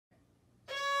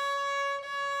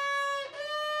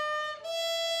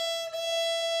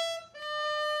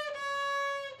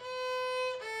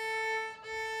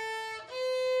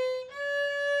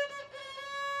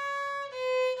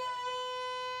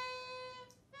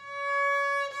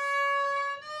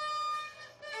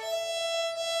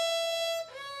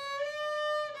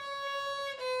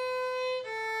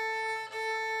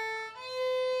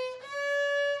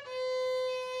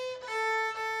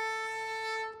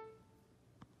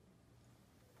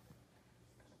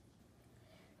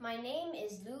My name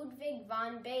is Ludwig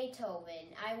von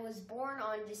Beethoven. I was born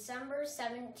on December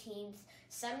 17th,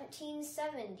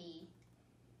 1770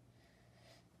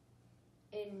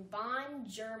 in Bonn,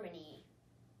 Germany.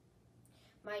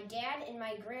 My dad and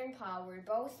my grandpa were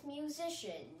both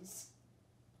musicians.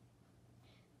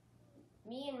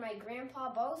 Me and my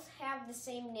grandpa both have the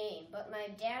same name, but my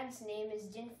dad's name is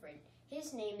different.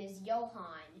 His name is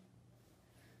Johann.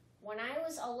 When I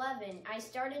was 11, I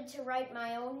started to write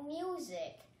my own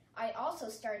music. I also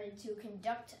started to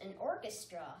conduct an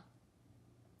orchestra.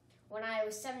 When I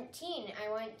was 17,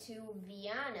 I went to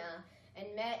Vienna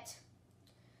and met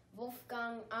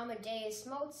Wolfgang Amadeus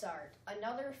Mozart,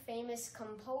 another famous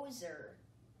composer.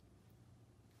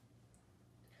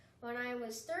 When I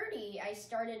was 30, I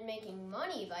started making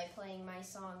money by playing my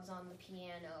songs on the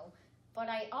piano, but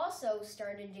I also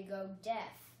started to go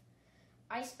deaf.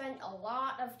 I spent a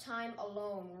lot of time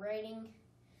alone writing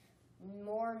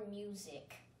more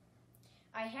music.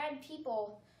 I had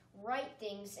people write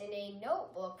things in a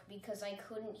notebook because I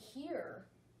couldn't hear.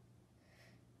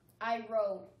 I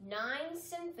wrote 9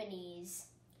 symphonies,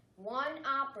 1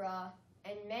 opera,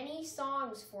 and many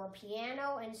songs for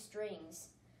piano and strings.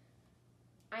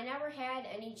 I never had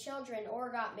any children or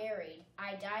got married.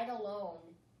 I died alone.